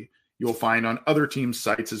story you'll find on other teams'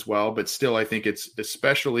 sites as well. But still, I think it's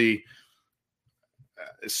especially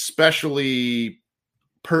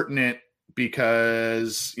pertinent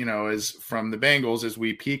because, as from the Bengals, as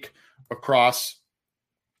we peek across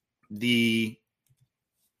the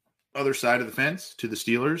other side of the fence to the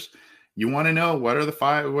Steelers, you want to know what are the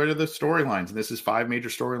storylines. And this is 5 major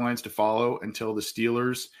storylines to follow until the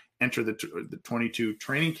Steelers enter the 22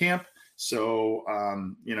 training camp. So,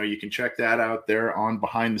 you can check that out there on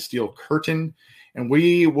Behind the Steel Curtain. And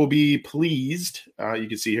we will be pleased. You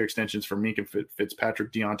can see here extensions for Minka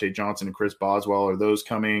Fitzpatrick, Deontay Johnson, and Chris Boswell. Are those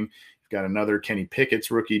coming? You've got another Kenny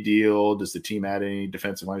Pickett's rookie deal. Does the team add any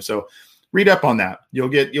defensive line? So read up on that. You'll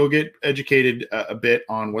get educated a bit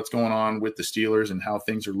on what's going on with the Steelers and how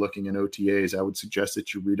things are looking in OTAs. I would suggest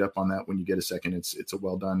that you read up on that when you get a second. It's a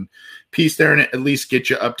well done piece there, and at least get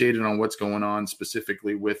you updated on what's going on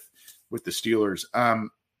specifically with the Steelers.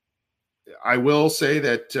 I will say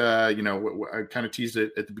that, I kind of teased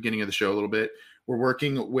it at the beginning of the show a little bit. We're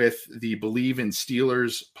working with the Believe in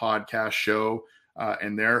Steelers podcast show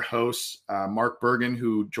and their hosts, Mark Bergen,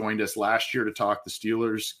 who joined us last year to talk the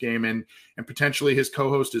Steelers game, and potentially his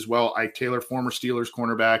co-host as well, Ike Taylor, former Steelers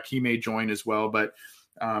cornerback. He may join as well, but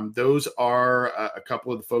those are a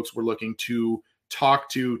couple of the folks we're looking to talk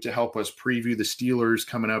to help us preview the Steelers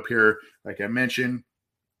coming up here. Like I mentioned,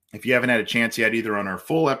 if you haven't had a chance yet, either on our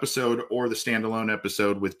full episode or the standalone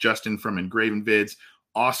episode with Justin from Engraven Vids,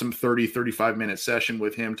 awesome 35 minute session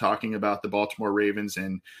with him talking about the Baltimore Ravens.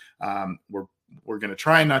 And we're going to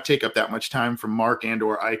try and not take up that much time from Mark and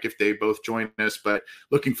or Ike if they both join us, but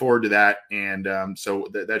looking forward to that. And so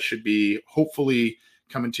that should be hopefully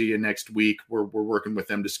coming to you next week. We're working with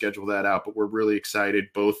them to schedule that out, but we're really excited.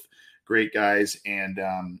 Both great guys, and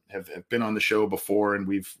have been on the show before, and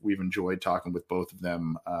we've enjoyed talking with both of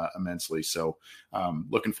them immensely. So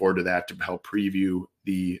looking forward to that to help preview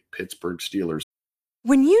the Pittsburgh Steelers.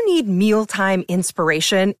 When you need mealtime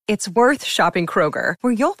inspiration, it's worth shopping Kroger,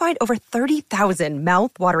 where you'll find over 30,000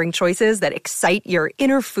 mouth-watering choices that excite your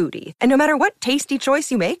inner foodie. And no matter what tasty choice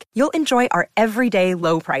you make, you'll enjoy our everyday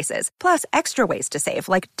low prices, plus extra ways to save,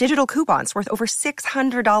 like digital coupons worth over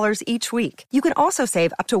 $600 each week. You can also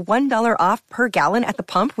save up to $1 off per gallon at the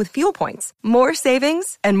pump with fuel points. More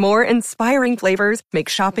savings and more inspiring flavors make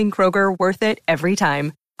shopping Kroger worth it every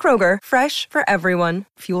time. Kroger, fresh for everyone.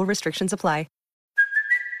 Fuel restrictions apply.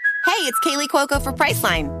 Hey, it's Kaylee Cuoco for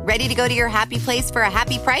Priceline. Ready to go to your happy place for a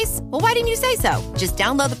happy price? Well, why didn't you say so? Just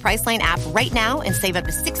download the Priceline app right now and save up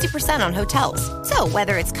to 60% on hotels. So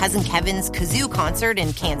whether it's Cousin Kevin's Kazoo Concert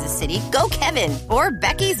in Kansas City, go Kevin, or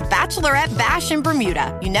Becky's Bachelorette Bash in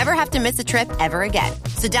Bermuda, you never have to miss a trip ever again.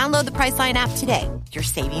 So download the Priceline app today. Your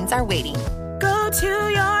savings are waiting. Go to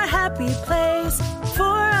your happy place for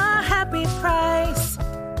a happy price.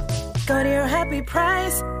 Go to your happy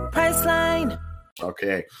price, Priceline.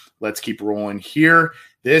 Okay, let's keep rolling here.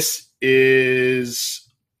 This is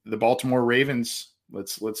the Baltimore Ravens.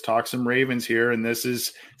 Let's talk some Ravens here, and this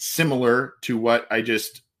is similar to what I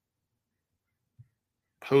just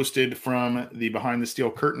posted from the Behind the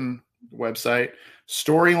Steel Curtain website.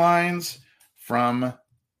 Storylines from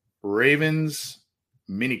Ravens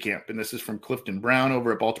minicamp, and this is from Clifton Brown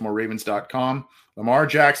over at BaltimoreRavens.com. Lamar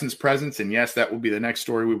Jackson's presence, and yes, that will be the next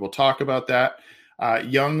story. We will talk about that.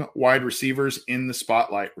 Young wide receivers in the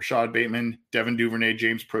spotlight. Rashad Bateman, Devin Duvernay,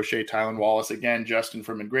 James Prochet, Tylan Wallace. Again, Justin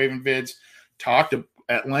from Engraven Vids talked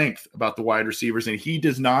at length about the wide receivers, and he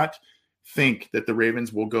does not think that the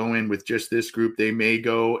Ravens will go in with just this group. They may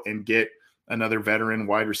go and get another veteran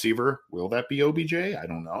wide receiver. Will that be OBJ? I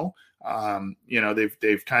don't know.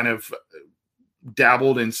 They've kind of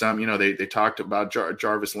dabbled in some, they talked about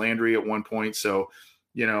Jarvis Landry at one point. So,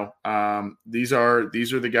 these are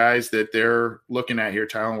the guys that they're looking at here.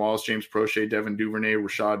 Tylan Wallace, James Prochet, Devin Duvernay,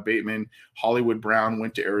 Rashad Bateman, Hollywood Brown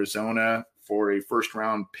went to Arizona for a first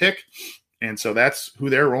round pick. And so that's who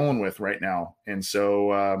they're rolling with right now. And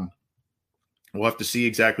so we'll have to see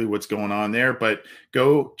exactly what's going on there, but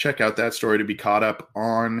go check out that story to be caught up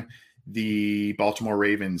on the Baltimore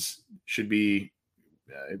Ravens. Should be,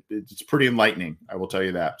 it's pretty enlightening. I will tell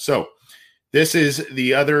you that. So this is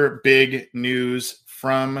the other big news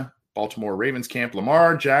from Baltimore Ravens camp.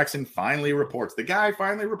 Lamar Jackson finally reports. The guy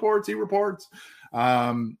finally reports. He reports.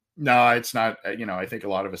 No, it's not. I think a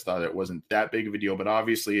lot of us thought it wasn't that big of a deal, but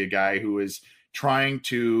obviously a guy who is trying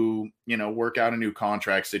to, work out a new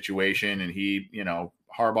contract situation. And he,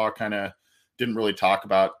 Harbaugh kind of didn't really talk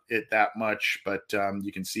about it that much, but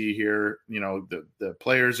you can see here, the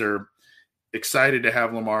players are excited to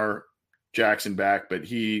have Lamar Jackson back, but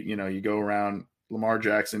he, you go around Lamar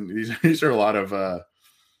Jackson, these are a lot of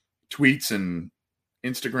tweets and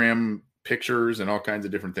Instagram pictures and all kinds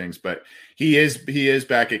of different things, but he is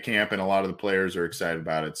back at camp and a lot of the players are excited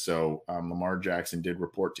about it. So Lamar Jackson did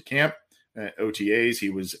report to camp at OTAs. He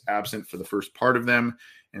was absent for the first part of them.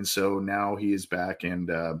 And so now he is back, and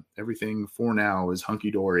everything for now is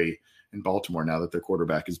hunky-dory in Baltimore now that their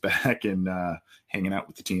quarterback is back and hanging out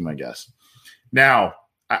with the team, I guess. Now,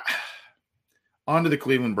 on to the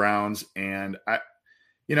Cleveland Browns, and I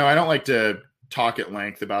don't like to talk at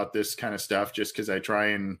length about this kind of stuff just because I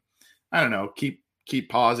try and, keep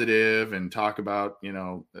positive and talk about,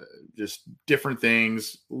 just different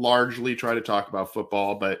things, largely try to talk about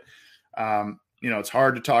football, but it's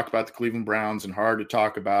hard to talk about the Cleveland Browns and hard to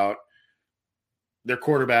talk about their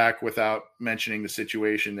quarterback without mentioning the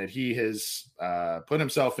situation that he has put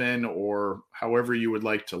himself in, or however you would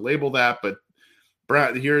like to label that. But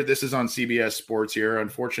here, this is on CBS Sports here.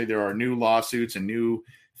 Unfortunately, there are new lawsuits and new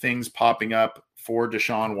things popping up for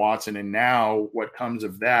Deshaun Watson. And now what comes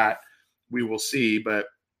of that, we will see. But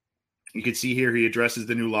you can see here, he addresses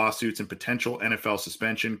the new lawsuits and potential NFL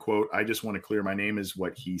suspension. Quote, "I just want to clear my name," is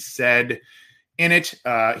what he said in it.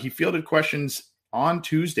 He fielded questions on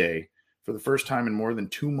Tuesday for the first time in more than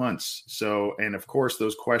 2 months. So, and of course,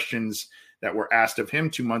 those questions that were asked of him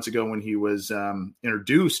 2 months ago when he was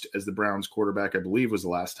introduced as the Browns quarterback, I believe was the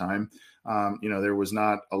last time, there was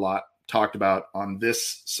not a lot talked about on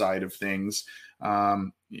this side of things.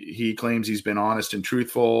 He claims he's been honest and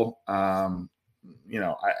truthful, all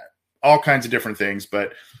kinds of different things,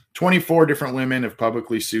 but 24 different women have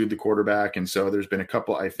publicly sued the quarterback. And so there's been a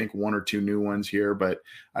couple, I think 1 or 2 new ones here, but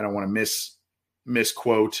I don't want to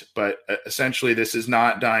misquote, but essentially this is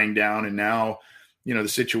not dying down. And now, the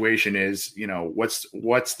situation is,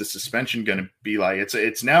 what's the suspension going to be like?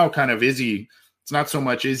 It's now kind of, it's not so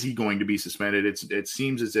much, is he going to be suspended? It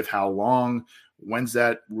seems as if how long, when's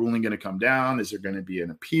that ruling going to come down? Is there going to be an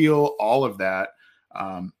appeal? All of that.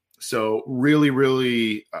 So really,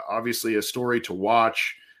 really, obviously a story to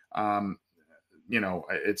watch.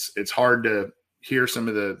 It's hard to hear some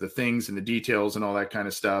of the things and the details and all that kind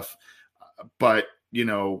of stuff. But,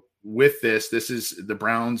 with this is the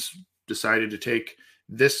Browns decided to take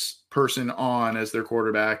this person on as their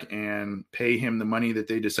quarterback and pay him the money that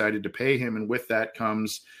they decided to pay him. And with that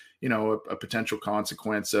comes, a potential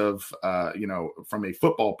consequence of, from a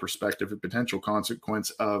football perspective, a potential consequence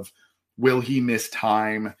of, will he miss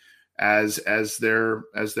time as their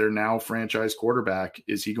now franchise quarterback?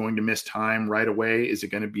 Is he going to miss time right away? Is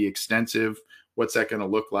it going to be extensive? What's that going to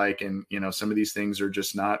look like? And, some of these things are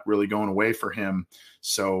just not really going away for him.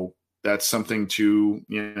 So that's something to,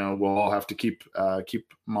 we'll all have to keep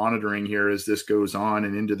monitoring here as this goes on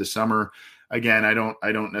and into the summer. Again, I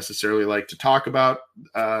don't necessarily like to talk about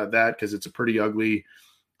that because it's a pretty ugly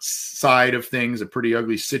side of things, a pretty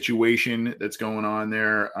ugly situation that's going on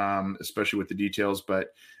there, especially with the details. But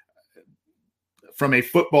from a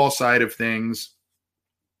football side of things,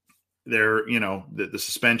 there, the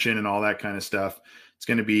suspension and all that kind of stuff, it's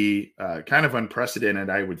going to be kind of unprecedented,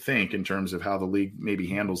 I would think, in terms of how the league maybe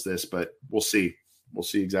handles this, but we'll see. We'll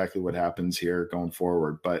see exactly what happens here going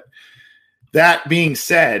forward. But that being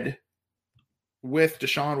said, with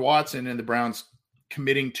Deshaun Watson and the Browns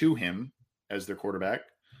committing to him as their quarterback,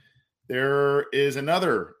 there is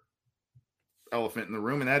another elephant in the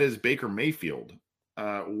room, and that is Baker Mayfield.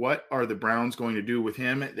 What are the Browns going to do with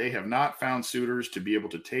him? They have not found suitors to be able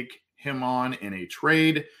to take him on in a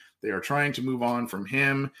trade. They are trying to move on from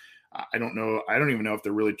him. I don't know. I don't even know if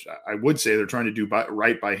they're really, I would say they're trying to do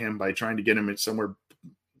right by him by trying to get him at somewhere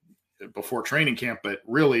before training camp. But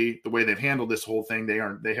really the way they've handled this whole thing,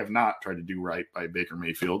 they have not tried to do right by Baker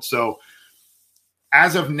Mayfield. So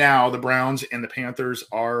as of now, the Browns and the Panthers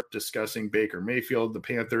are discussing Baker Mayfield. The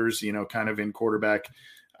Panthers, kind of in quarterback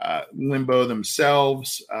limbo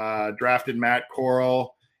themselves, drafted Matt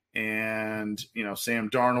Corral. And, Sam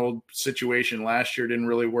Darnold situation last year didn't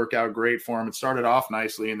really work out great for him. It started off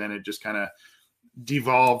nicely, and then it just kind of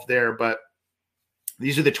devolved there. But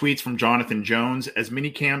these are the tweets from Jonathan Jones. As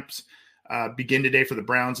mini camps begin today for the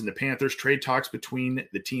Browns and the Panthers, trade talks between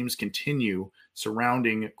the teams continue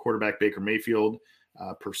surrounding quarterback Baker Mayfield.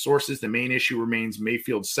 Per sources, the main issue remains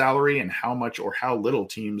Mayfield's salary and how much or how little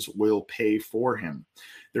teams will pay for him.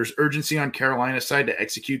 There's urgency on Carolina's side to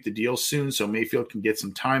execute the deal soon so Mayfield can get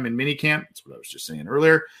some time in minicamp. That's what I was just saying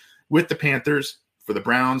earlier. With the Panthers, for the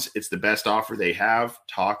Browns, it's the best offer they have.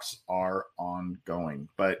 Talks are ongoing.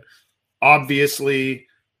 But obviously,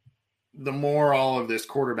 the more all of this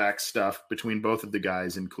quarterback stuff between both of the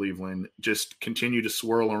guys in Cleveland just continue to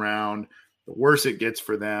swirl around, the worse it gets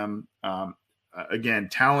for them. Again,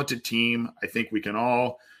 talented team. I think we can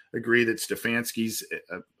all agree that Stefanski's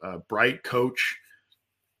a bright coach.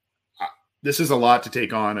 This is a lot to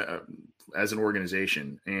take on as an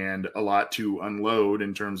organization and a lot to unload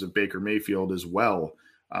in terms of Baker Mayfield as well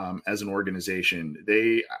as an organization.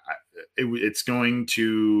 It's going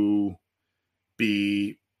to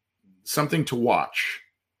be something to watch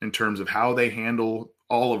in terms of how they handle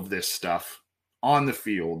all of this stuff on the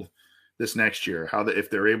field this next year, if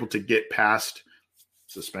they're able to get past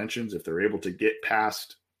suspensions, if they're able to get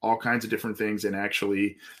past all kinds of different things and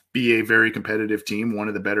actually be a very competitive team, one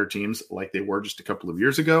of the better teams like they were just a couple of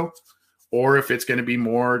years ago, or if it's going to be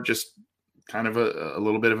more just kind of a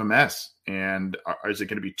little bit of a mess. And is it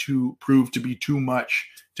going to prove to be too much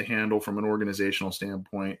to handle from an organizational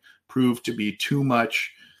standpoint, prove to be too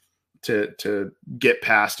much to get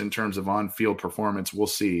past in terms of on-field performance? We'll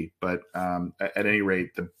see. But at any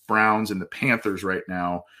rate, the Browns and the Panthers right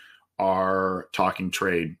now are talking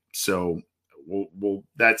trade. So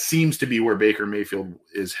that seems to be where Baker Mayfield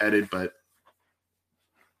is headed, but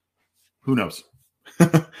who knows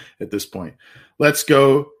at this point. Let's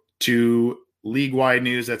go to league-wide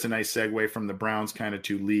news. That's a nice segue from the Browns kind of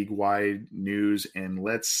to league-wide news. And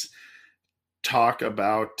let's talk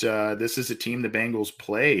about this is a team the Bengals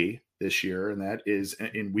play this year, and that is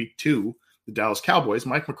in week 2, the Dallas Cowboys.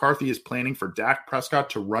 Mike McCarthy is planning for Dak Prescott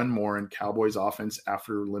to run more in Cowboys offense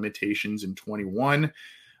after limitations in 21.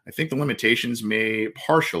 I think the limitations may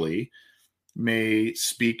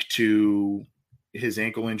speak to his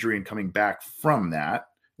ankle injury and coming back from that.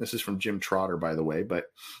 This is from Jim Trotter, by the way, but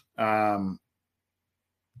no,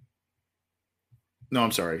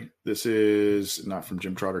 I'm sorry. This is not from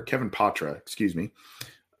Jim Trotter. Kevin Patra, excuse me.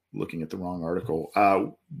 Looking at the wrong article.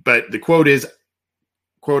 But the quote is,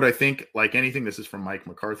 quote, I think like anything, this is from Mike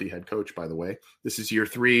McCarthy, head coach, by the way. This is year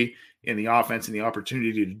 3 in the offense and the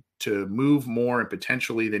opportunity to move more and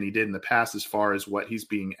potentially than he did in the past as far as what he's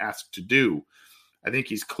being asked to do. I think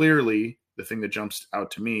he's clearly, the thing that jumps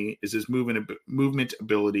out to me is his movement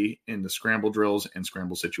ability in the scramble drills and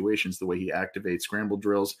scramble situations, the way he activates scramble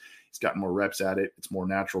drills. He's got more reps at it. It's more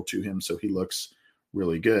natural to him, so he looks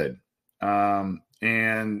really good.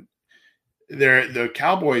 And the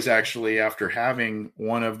Cowboys actually, after having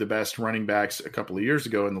one of the best running backs a couple of years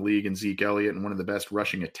ago in the league in Zeke Elliott and one of the best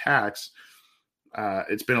rushing attacks,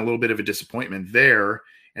 it's been a little bit of a disappointment there.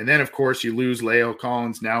 And then, of course, you lose La'el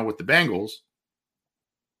Collins now with the Bengals.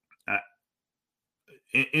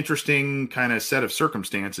 Interesting kind of set of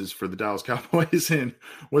circumstances for the Dallas Cowboys and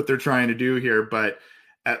what they're trying to do here. But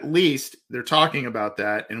at least they're talking about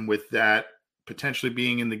that. And with that potentially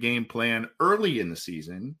being in the game plan early in the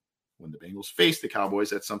season, when the Bengals face the Cowboys,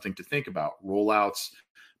 that's something to think about. Rollouts,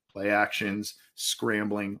 play actions,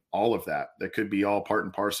 scrambling, all of that. That could be all part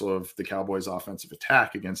and parcel of the Cowboys' offensive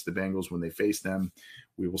attack against the Bengals when they face them.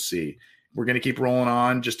 We will see. We're going to keep rolling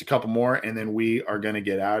on, just a couple more, and then we are going to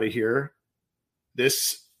get out of here.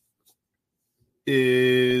 This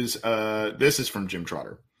is from Jim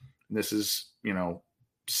Trotter. This is,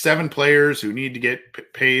 7 players who need to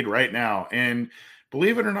get paid right now. And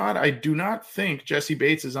believe it or not, I do not think Jesse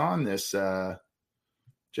Bates is on this.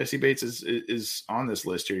 Jesse Bates is on this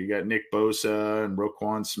list here. You got Nick Bosa and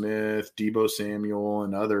Roquan Smith, Deebo Samuel,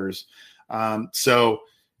 and others. So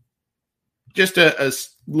just a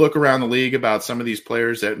look around the league about some of these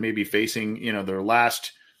players that may be facing, their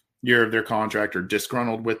last year of their contract or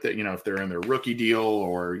disgruntled with it, if they're in their rookie deal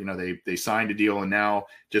or, they signed a deal and now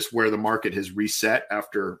just where the market has reset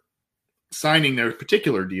after signing their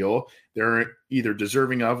particular deal, they're either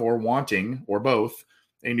deserving of or wanting or both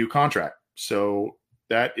a new contract. So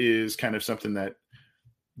that is kind of something that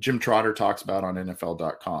Jim Trotter talks about on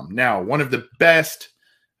NFL.com. Now, one of the best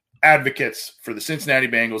advocates for the Cincinnati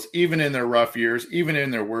Bengals, even in their rough years, even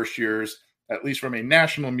in their worst years, at least from a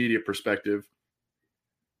national media perspective,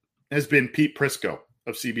 has been Pete Prisco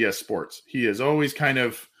of CBS Sports. He has always kind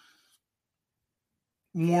of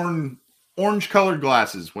worn orange-colored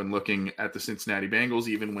glasses when looking at the Cincinnati Bengals,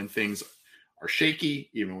 even when things are shaky,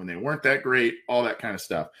 even when they weren't that great, all that kind of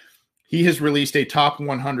stuff. He has released a top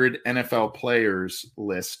 100 NFL players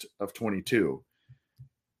list of 22.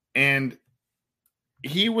 And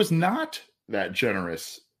he was not that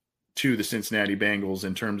generous to the Cincinnati Bengals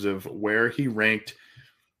in terms of where he ranked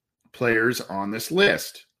players on this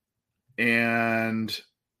list. And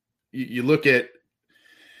you look at,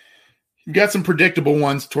 you've got some predictable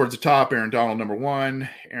ones towards the top. Aaron Donald, number 1,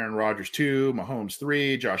 Aaron Rodgers, 2, Mahomes,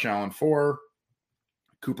 3, Josh Allen, 4,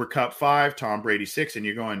 Cooper Kupp, 5, Tom Brady, 6. And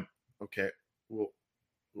you're going, okay, well,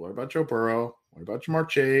 what about Joe Burrow? What about Jamar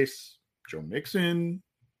Chase, Joe Mixon,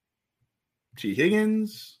 T.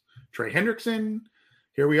 Higgins, Trey Hendrickson?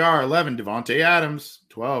 Here we are, 11, Devontae Adams,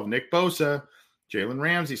 12, Nick Bosa, Jalen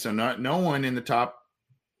Ramsey. So no one in the top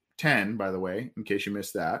 10, by the way, in case you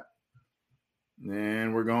missed that.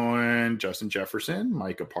 And we're going Justin Jefferson,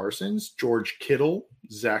 Micah Parsons, George Kittle,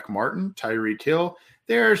 Zach Martin, Tyreek Hill.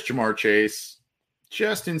 There's Jamar Chase,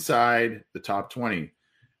 just inside the top 20.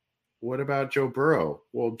 What about Joe Burrow?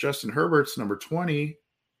 Well, Justin Herbert's number 20.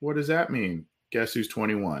 What does that mean? Guess who's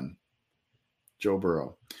 21? Joe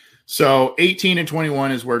Burrow. So 18 and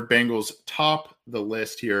 21 is where Bengals top the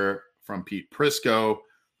list here from Pete Prisco.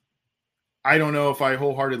 I don't know if I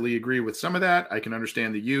wholeheartedly agree with some of that. I can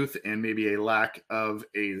understand the youth and maybe a lack of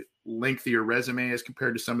a lengthier resume as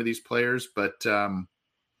compared to some of these players, but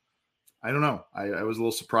I don't know. I was a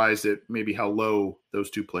little surprised at maybe how low those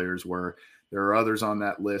two players were. There are others on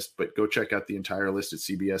that list, but go check out the entire list at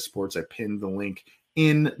CBS Sports. I pinned the link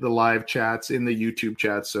in the live chats, in the YouTube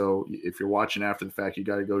chat. So if you're watching after the fact, you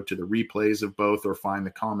got to go to the replays of both or find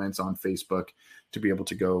the comments on Facebook to be able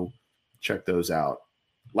to go check those out.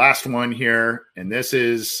 Last one here, and this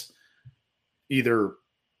is either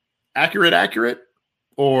accurate,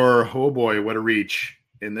 or, oh boy, what a reach.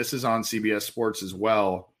 And this is on CBS Sports as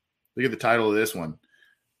well. Look at the title of this one.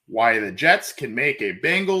 Why the Jets can make a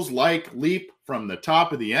Bengals-like leap from the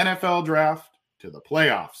top of the NFL draft to the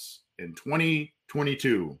playoffs in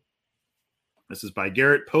 2022. This is by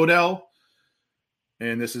Garrett Podell,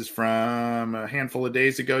 and this is from a handful of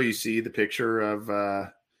days ago. You see the picture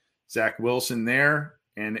of Zach Wilson there,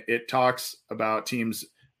 and it talks about teams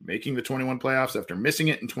making the 21 playoffs after missing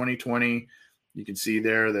it in 2020. You can see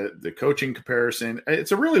there the coaching comparison.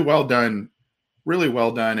 It's a really well done,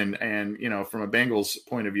 and you know, from a Bengals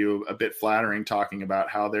point of view, a bit flattering, talking about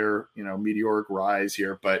how their, you know, meteoric rise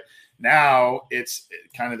here. But now it's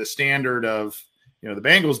kind of the standard of, you know, the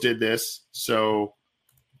Bengals did this, so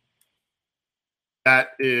that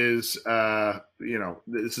is, you know,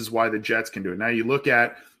 this is why the Jets can do it. Now you look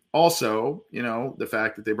at also, you know, the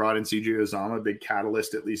fact that they brought in C.J. Uzomah, a big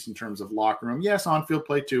catalyst, at least in terms of locker room. Yes, on-field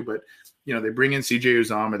play too, but, you know, they bring in C.J.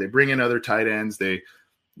 Uzomah, they bring in other tight ends. They've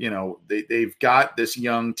got this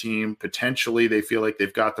young team. Potentially, they feel like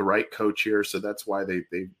they've got the right coach here, so that's why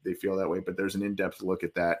they feel that way. But there's an in-depth look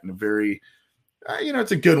at that, and a very, you know,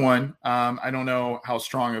 it's a good one. I don't know how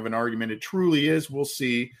strong of an argument it truly is. We'll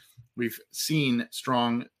see. We've seen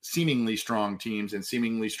seemingly strong teams and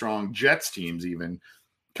seemingly strong Jets teams even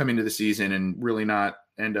come into the season and really not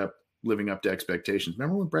end up living up to expectations.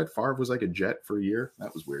 Remember when Brett Favre was like a Jet for a year?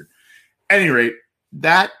 That was weird. At any rate,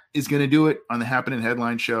 that is going to do it on the Happenin'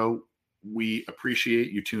 Headline Show. We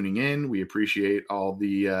appreciate you tuning in. We appreciate all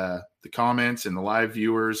the comments and the live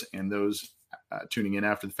viewers and those tuning in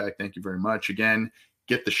after the fact. Thank you very much. Again,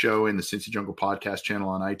 get the show in the Cincy Jungle podcast channel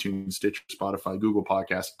on iTunes, Stitcher, Spotify, Google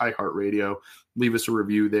Podcasts, iHeartRadio. Leave us a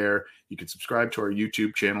review there. You can subscribe to our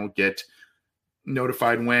YouTube channel. Get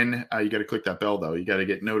notified when you got to click that bell, though. You got to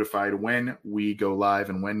get notified when we go live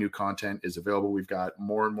and when new content is available. We've got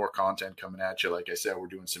more and more content coming at you. Like I said, we're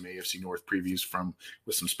doing some AFC North previews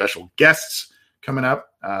with some special guests coming up,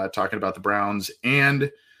 talking about the Browns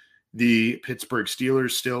and the Pittsburgh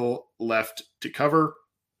Steelers still left to cover.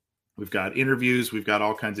 We've got interviews. We've got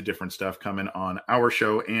all kinds of different stuff coming on our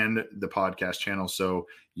show and the podcast channel. So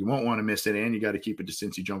you won't want to miss it. And you got to keep it to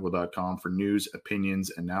cincyjungle.com for news,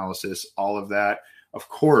 opinions, analysis, all of that. Of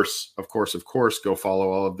course, go follow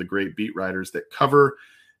all of the great beat writers that cover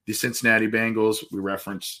the Cincinnati Bengals. We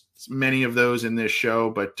reference many of those in this show,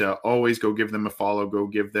 but always go give them a follow. Go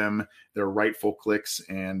give them their rightful clicks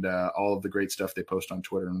and all of the great stuff they post on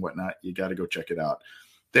Twitter and whatnot. You got to go check it out.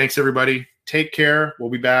 Thanks, everybody. Take care. We'll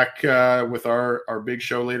be back with our big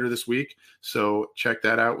show later this week. So check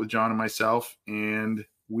that out with John and myself, and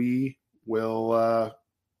we will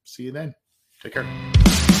see you then. Take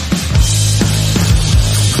care.